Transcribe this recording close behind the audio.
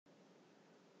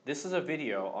This is a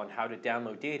video on how to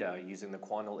download data using the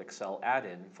Quandl Excel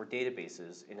add-in for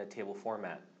databases in a table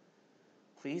format.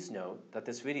 Please note that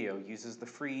this video uses the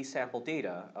free sample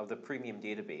data of the premium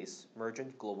database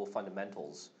Mergent Global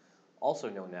Fundamentals, also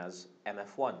known as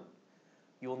MF1.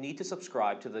 You will need to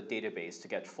subscribe to the database to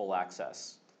get full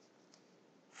access.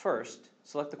 First,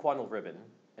 select the Quandl ribbon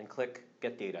and click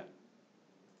Get Data.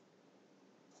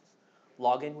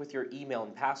 Log in with your email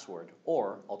and password,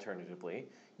 or alternatively,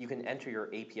 you can enter your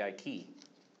API key.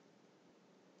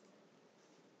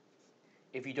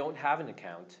 If you don't have an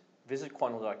account, visit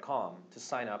Quandl.com to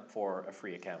sign up for a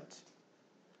free account.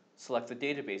 Select the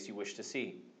database you wish to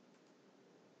see.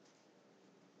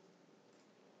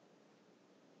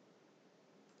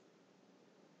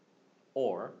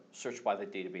 Or search by the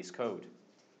database code.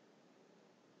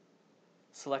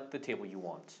 Select the table you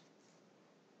want.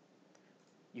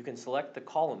 You can select the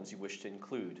columns you wish to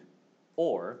include,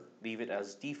 or leave it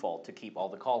as default to keep all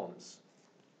the columns.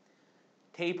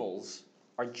 Tables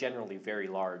are generally very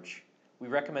large. We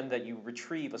recommend that you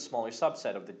retrieve a smaller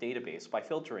subset of the database by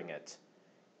filtering it.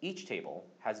 Each table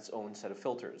has its own set of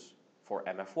filters. For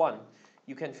MF1,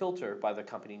 you can filter by the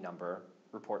company number,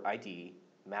 report ID,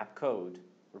 map code,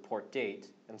 report date,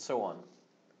 and so on.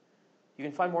 You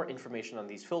can find more information on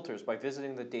these filters by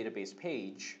visiting the database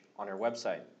page on our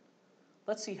website.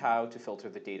 Let's see how to filter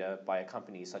the data by a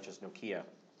company such as Nokia.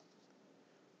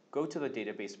 Go to the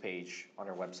database page on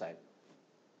our website.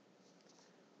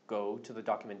 Go to the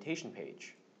documentation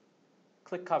page.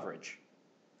 Click Coverage.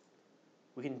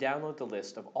 We can download the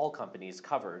list of all companies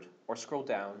covered or scroll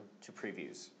down to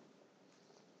Previews.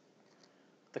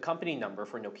 The company number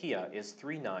for Nokia is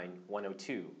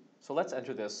 39102, so let's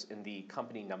enter this in the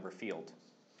company number field.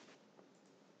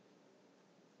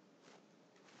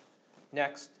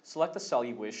 Next, select the cell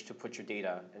you wish to put your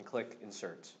data and click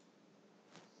Insert.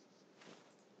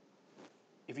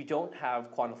 If you don't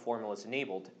have Quandl formulas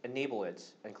enabled, enable it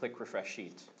and click Refresh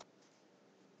Sheet.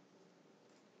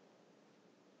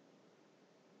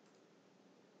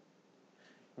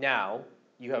 Now,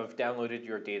 you have downloaded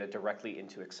your data directly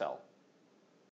into Excel.